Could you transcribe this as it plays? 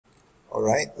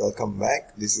Alright, welcome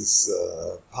back. This is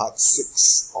part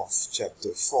 6 of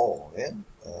chapter 4. In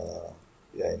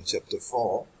chapter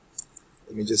 4.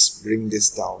 Let me just bring this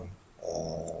down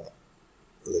a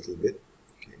little bit.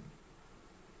 Okay.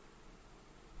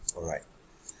 Alright.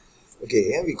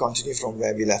 Okay, we continue from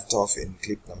where we left off in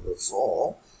clip number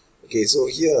 4. Okay, so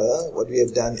here what we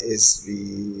have done is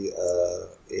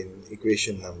in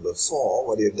equation number 4,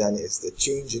 what we have done is the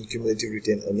change in cumulative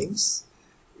retained earnings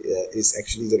is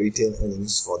actually the retained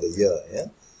earnings for the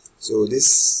year. So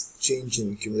this change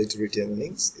in cumulative retained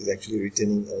earnings is actually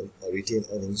retained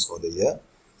earnings for the year,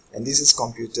 and this is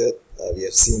computed, we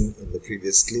have seen in the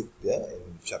previous clip,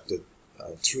 in chapter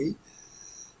 3.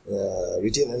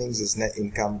 Retained earnings is net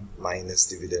income minus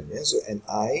dividend. So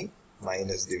NI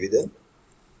minus dividend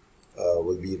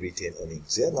will be retained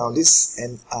earnings. Now this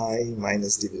NI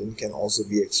minus dividend can also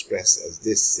be expressed as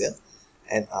this.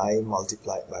 NI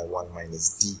multiplied by 1 minus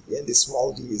D. This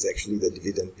small d is actually the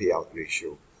dividend payout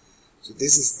ratio. So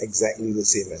this is exactly the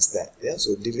same as that.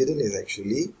 So dividend is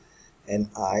actually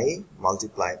NI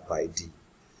multiplied by D.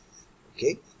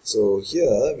 Okay, so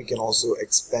here we can also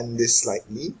expand this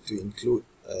slightly to include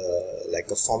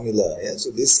like a formula.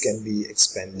 So this can be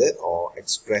expanded or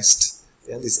expressed,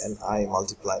 this NI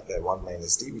multiplied by 1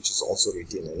 minus D, which is also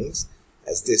retained earnings,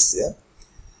 as this.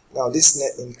 Now this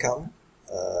net income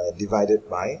divided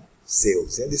by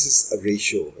sales. This is a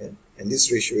ratio, and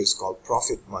this ratio is called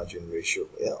profit margin ratio,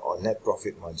 or net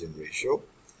profit margin ratio,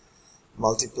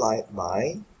 multiplied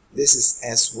by, this is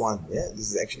S1,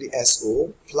 this is actually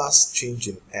SO plus change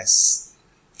in S,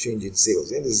 change in sales.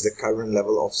 This is the current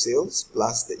level of sales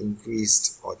plus the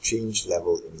increased or changed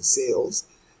level in sales.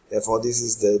 Therefore, this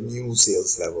is the new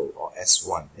sales level, or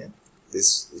S1.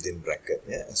 This within bracket,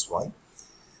 S1.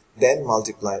 Then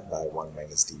multiplied by 1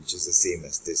 minus D, which is the same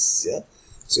as this.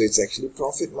 So it's actually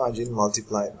profit margin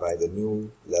multiplied by the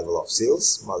new level of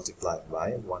sales multiplied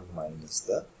by 1 minus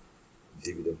the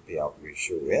dividend payout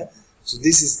ratio. So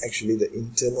this is actually the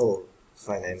internal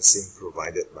financing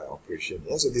provided by operation.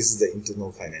 So this is the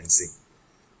internal financing.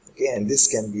 Okay, and this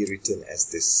can be written as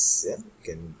this. You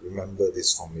can remember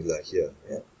this formula here.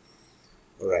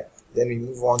 Alright, then we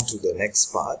move on to the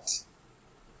next part.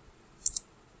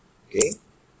 Okay.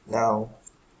 Now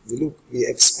we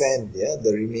expand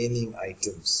the remaining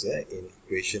items in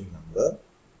equation number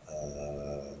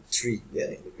 3.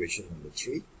 In equation number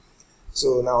 3.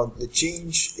 So now the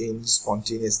change in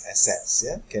spontaneous assets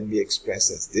can be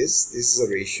expressed as this. This is a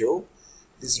ratio.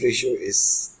 This ratio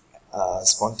is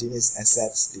spontaneous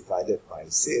assets divided by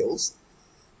sales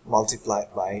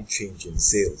multiplied by change in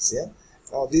sales.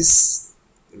 Now this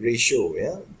ratio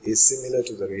is similar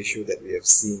to the ratio that we have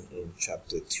seen in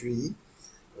chapter 3.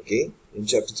 Okay, in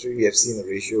chapter 3 we have seen a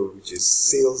ratio which is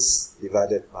sales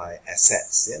divided by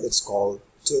assets. That's called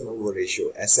turnover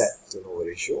ratio, asset turnover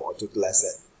ratio, or total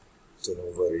asset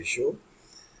turnover ratio.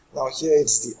 Now here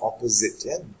it's the opposite,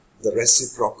 the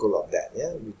reciprocal of that.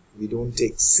 We don't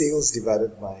take sales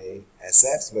divided by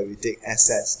assets, but we take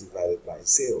assets divided by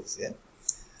sales.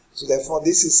 So therefore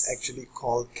this is actually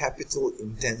called capital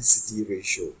intensity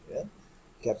ratio.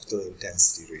 Capital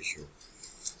intensity ratio.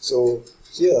 So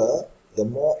here, the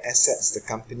more assets the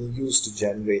company used to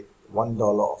generate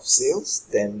 $1 of sales,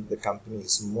 then the company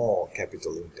is more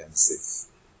capital intensive.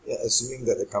 Assuming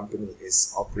that the company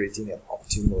is operating at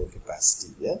optimal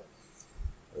capacity.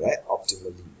 Right,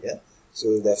 optimally.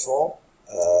 So therefore,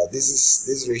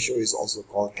 this ratio is also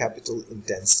called capital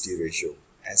intensity ratio.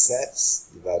 Assets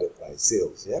divided by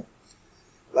sales.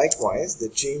 Likewise, the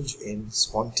change in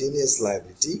spontaneous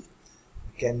liability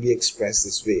can be expressed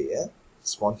this way.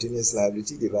 Spontaneous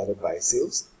liability divided by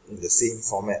sales in the same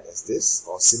format as this,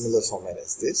 or similar format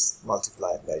as this,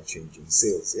 multiplied by change in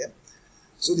sales.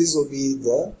 So this will be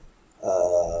the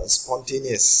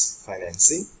spontaneous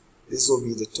financing. This will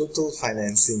be the total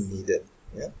financing needed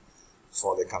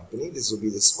for the company. This will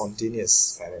be the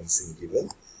spontaneous financing given.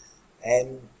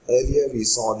 And earlier we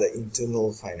saw the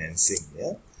internal financing.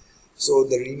 So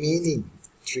the remaining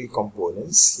 3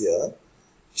 components here,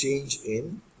 change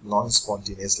in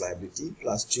non-spontaneous liability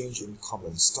plus change in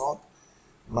common stock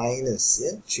minus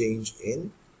change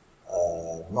in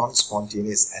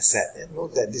non-spontaneous asset.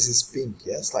 Note that this is pink,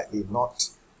 slightly not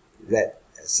red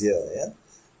as here.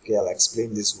 Okay, I'll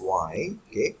explain this why.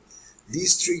 Okay,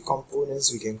 these 3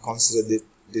 components we can consider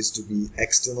this to be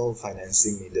external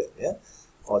financing needed.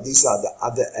 Or these are the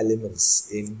other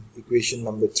elements in equation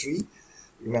number 3.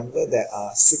 Remember, there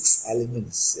are 6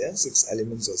 elements. 6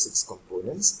 elements or 6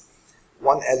 components.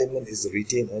 One element is the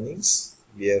retained earnings.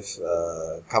 We have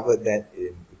covered that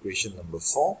in equation number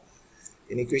 4.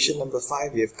 In equation number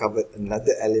 5, we have covered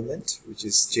another element, which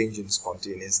is change in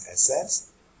spontaneous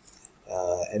assets.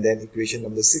 And then equation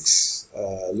number 6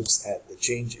 looks at the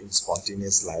change in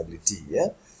spontaneous liability. Yeah.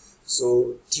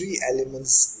 So 3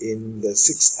 elements in the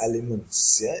 6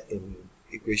 elements, yeah, in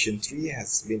equation 3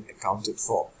 has been accounted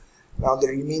for. Now the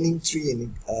remaining 3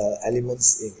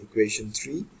 elements in equation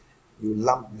 3, you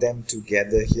lump them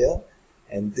together here,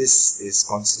 and this is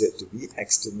considered to be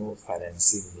external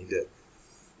financing needed.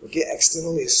 Okay,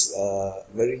 external is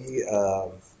very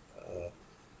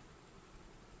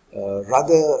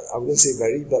rather, I wouldn't say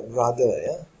very, but rather,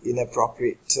 yeah,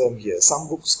 inappropriate term here. Some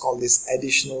books call this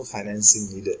additional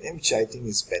financing needed, which I think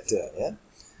is better. Yeah,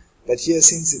 but here,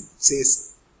 since it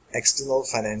says external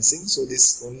financing, so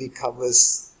this only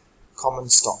covers common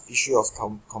stock, issue of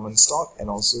common stock, and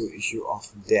also issue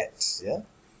of debt, yeah,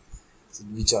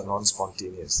 which are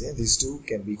non-spontaneous. Yeah, these two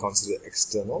can be considered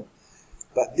external.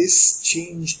 But this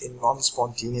change in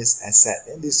non-spontaneous asset,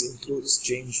 and this includes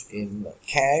change in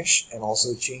cash and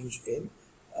also change in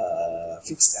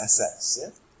fixed assets.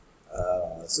 Yeah?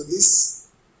 So this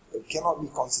cannot be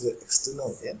considered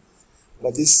external. Yeah?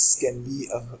 But this can be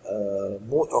a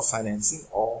mode of financing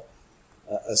or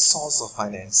a source of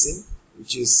financing,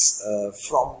 which is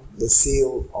from the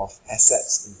sale of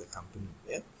assets in the company.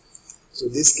 Yeah? So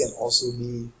this can also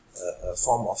be a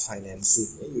form of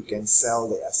financing. Yeah? You can sell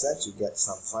the assets, you get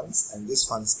some funds, and these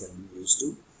funds can be used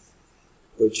to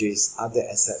purchase other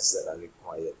assets that are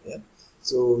required. Yeah?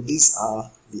 So these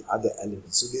are the other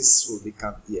elements. So this will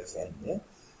become EFN. Yeah?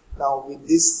 Now with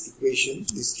this equation,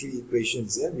 these 3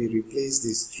 equations, yeah, we replace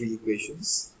these 3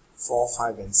 equations, 4,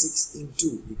 5 and 6,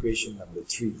 into equation number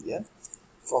 3. Yeah?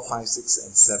 4, 5, 6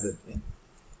 and 7. Yeah?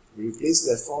 We replace,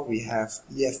 therefore we have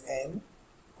EFN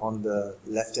on the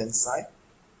left hand side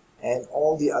and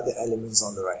all the other elements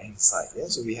on the right hand side. Yeah?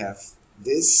 So we have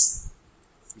this,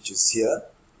 which is here,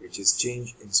 which is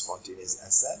change in spontaneous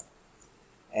asset,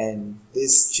 and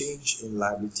this change in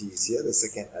liability is here, the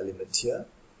second element here,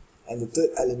 and the third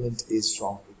element is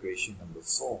from equation number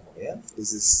 4. Yeah?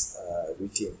 This is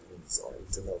retained earnings or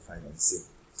internal financing.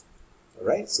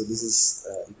 Alright, so this is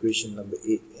equation number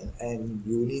 8, yeah? And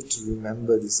you need to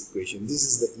remember this equation. This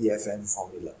is the EFN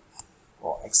formula,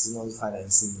 or external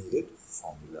financing needed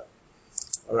formula.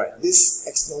 Alright, this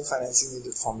external financing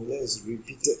needed formula is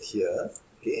repeated here,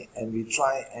 okay, and we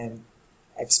try and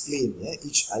explain, yeah,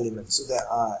 each element. So there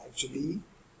are actually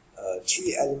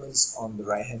 3 elements on the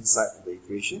right hand side of the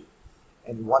equation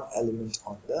and 1 element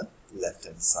on the left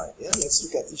hand side. Yeah? Let's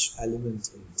look at each element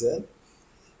in turn.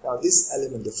 Now this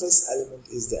element, the first element,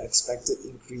 is the expected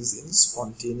increase in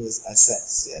spontaneous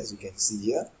assets. Yeah, as you can see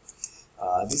here,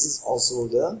 this is also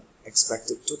the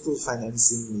expected total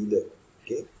financing needed.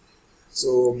 Okay,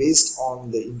 so based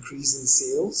on the increase in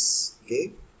sales,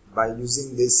 okay, by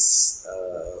using this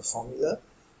formula,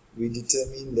 we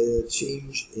determine the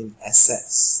change in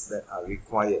assets that are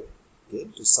required, okay,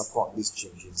 to support this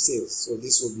change in sales. So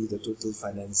this will be the total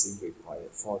financing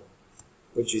required for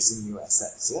purchasing new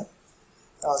assets. Yeah.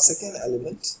 Now, second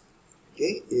element,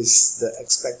 okay, is the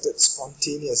expected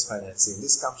spontaneous financing.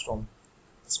 This comes from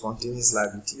spontaneous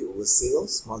liability over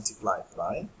sales multiplied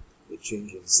by the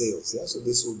change in sales. Yeah, so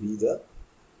this will be the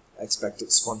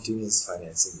expected spontaneous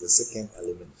financing, the second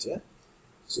element. Yeah,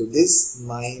 so this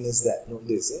minus that, not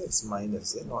this. Yeah, it's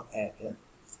minus. Yeah, not add. Yeah,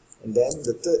 and then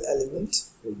the third element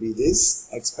will be this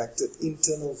expected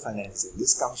internal financing.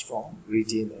 This comes from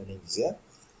retained earnings. Yeah.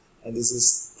 And this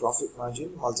is profit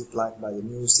margin multiplied by the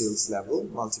new sales level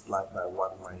multiplied by 1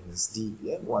 minus D,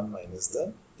 yeah? 1 minus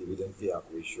the dividend payout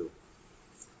ratio.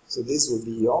 So this will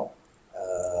be your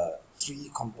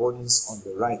 3 components on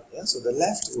the right. Yeah? So the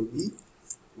left will be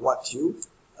what you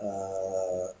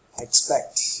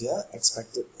expect, yeah?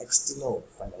 Expected external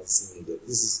financing needed.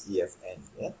 This is EFN.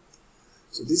 Yeah?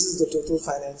 So this is the total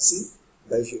financing,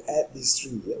 but if you add these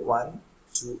 3, yeah? 1,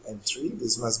 2 and 3,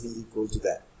 this must be equal to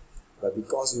that. But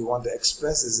because we want to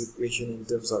express this equation in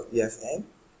terms of EFN,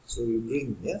 so you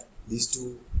bring, yeah, these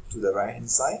 2 to the right hand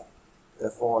side.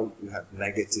 Therefore, you have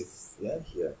negative, yeah,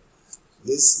 here.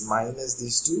 This minus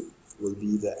these 2 will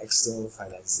be the external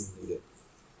financing needed.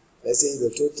 Let's say the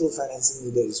total financing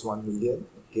needed is 1 million.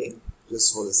 Okay,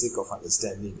 just for the sake of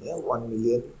understanding, yeah, 1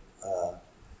 million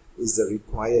is the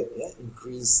required, yeah,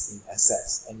 increase in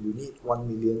assets, and you need 1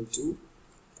 million to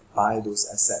buy those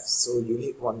assets. So you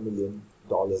need $1 million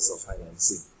of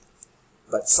financing,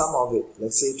 but some of it,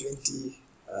 let's say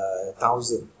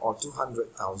 20,000 or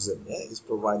 200,000, yeah, is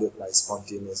provided by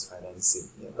spontaneous financing,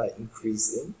 yeah, by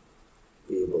increase in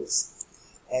payables,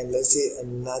 and let's say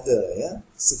another, yeah,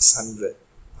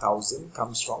 600,000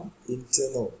 comes from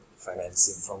internal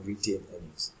financing from retained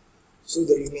earnings. So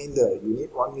the remainder, you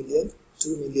need 1 million,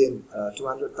 2 million,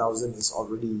 200,000 is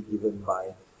already given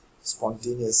by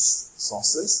spontaneous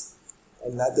sources.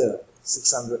 Another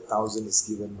 600,000 is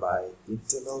given by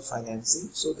internal financing.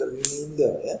 So the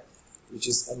remainder, which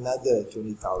is another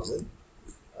 200,000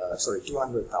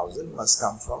 must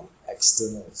come from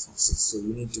external sources. So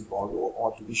you need to borrow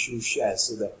or to issue shares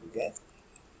so that you get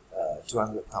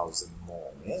 200,000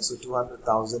 more. So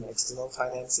 200,000 external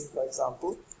financing, for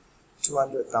example,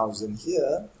 200,000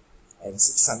 here and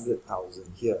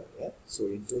 600,000 here. So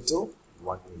in total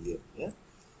 1 million.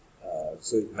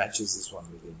 So it matches this 1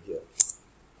 million here.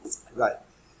 Right.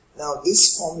 Now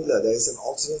this formula, there is an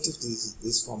alternative to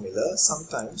this formula.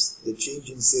 Sometimes the change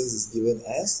in sales is given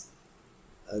as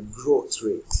a growth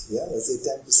rate. Let's say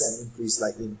 10% increase,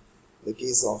 like in the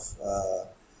case of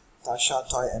Tasha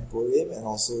Toy Emporium, and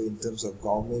also in terms of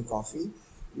Gourmet Coffee.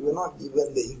 You were not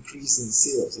given the increase in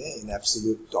sales in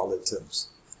absolute dollar terms.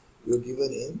 You were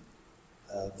given in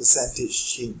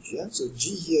percentage change. So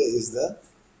G here is the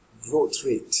growth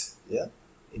rate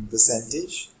in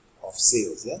percentage of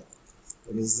sales. That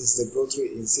means this is the growth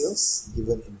rate in sales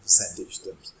given in percentage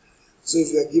terms. So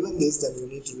if you are given this, then you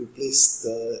need to replace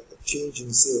the change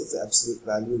in sales, the absolute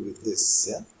value, with this.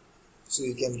 So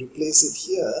you can replace it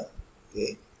here.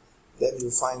 Then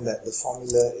you find that the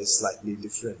formula is slightly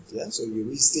different. So you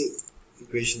restate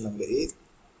equation number 8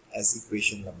 as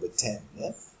equation number 10.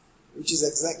 Which is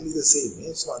exactly the same.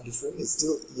 It's not different. It's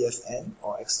still EFN,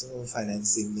 or external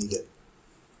financing needed.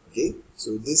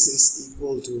 So this is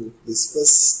equal to this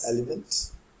first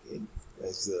element.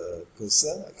 Where's the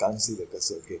cursor? I can't see the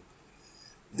cursor.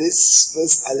 This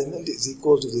first element is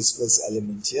equal to this first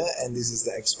element here, and this is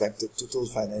the expected total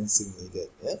financing needed.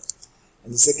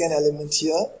 And the second element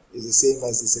here is the same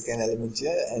as the second element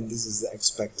here, and this is the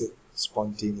expected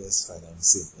spontaneous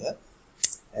financing.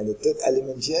 And the third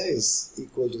element here is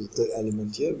equal to the third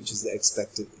element here, which is the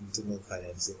expected internal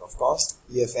financing. Of course,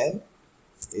 EFN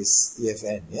is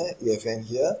EFN. EFN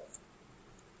here,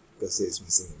 cursor is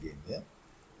missing again.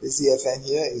 This EFN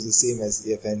here is the same as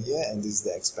EFN here, and this is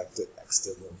the expected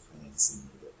external financing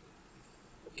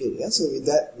needed. So with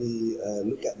that, we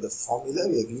look at the formula.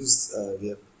 We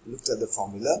have looked at the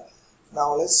formula.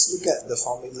 Now let's look at the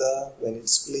formula when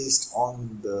it's placed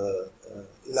on the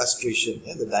illustration,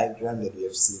 the diagram that we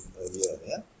have seen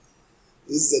earlier.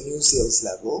 This is the new sales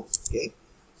level.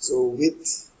 So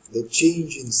with the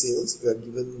change in sales, if you are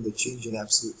given the change in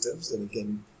absolute terms, then you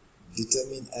can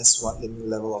determine S1, the new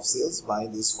level of sales, by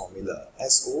this formula.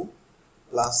 SO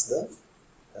plus the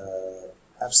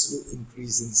absolute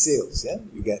increase in sales.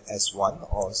 You get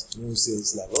S1, or new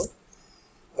sales level.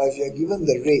 But if you are given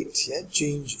the rate,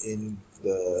 change in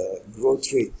the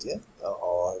growth rate,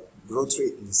 or growth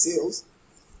rate in sales,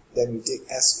 then we take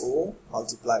SO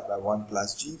multiplied by 1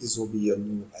 plus G. This will be your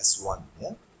new S1.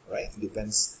 Right? It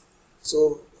depends.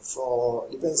 So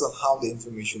depends on how the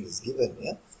information is given.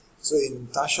 So in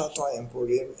Tasha Toy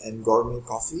Emporium and Gourmet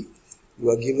Coffee, you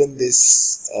are given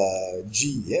this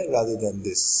G rather than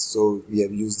this. So we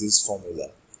have used this formula.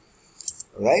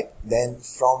 Right? Then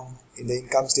in the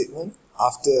income statement,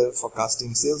 after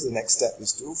forecasting sales, the next step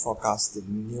is to forecast the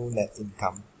new net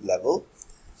income level.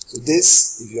 So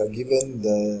this, if you are given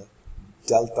the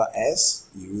delta S,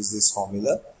 you use this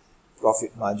formula,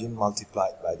 profit margin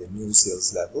multiplied by the new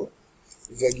sales level.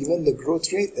 If you are given the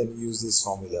growth rate, then you use this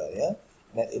formula,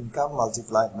 net income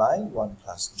multiplied by 1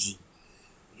 plus G.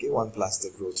 1 plus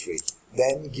the growth rate.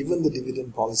 Then given the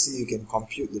dividend policy, you can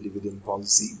compute the dividend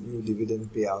policy, new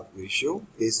dividend payout ratio,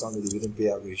 based on the dividend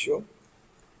payout ratio.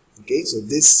 So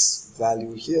this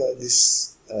value here,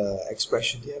 this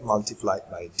expression here multiplied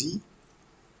by D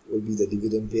will be the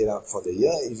dividend paid out for the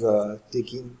year. If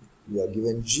you are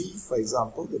given G, for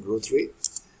example, the growth rate,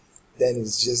 then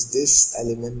it's just this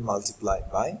element multiplied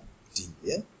by D.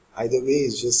 Either way,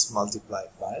 it's just multiplied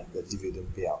by the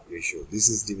dividend payout ratio. This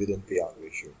is dividend payout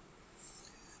ratio.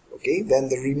 Then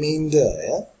the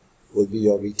remainder will be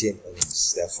your retained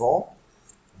earnings. Therefore,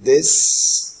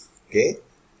 this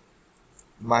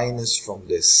minus from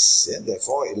this.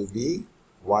 Therefore, it will be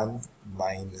 1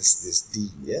 minus this D.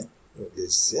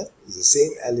 This is the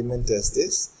same element as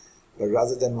this, but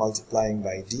rather than multiplying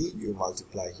by D, you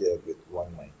multiply here with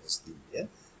 1 minus D.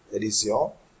 That is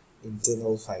your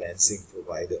internal financing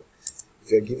provided.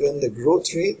 If you are given the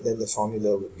growth rate, then the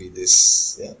formula would be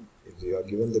this. If you are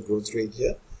given the growth rate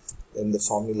here, then the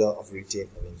formula of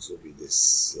retained earnings will be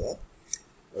this.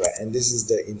 Right, and this is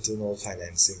the internal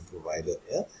financing provided.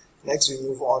 Next, we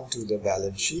move on to the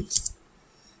balance sheet.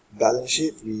 Balance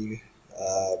sheet, we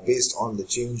based on the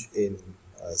change in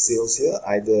sales here,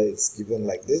 either it's given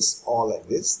like this or like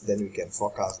this, then we can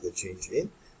forecast the change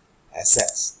in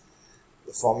assets.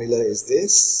 The formula is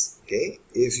this.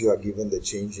 If you are given the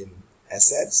change in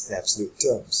assets in absolute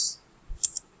terms.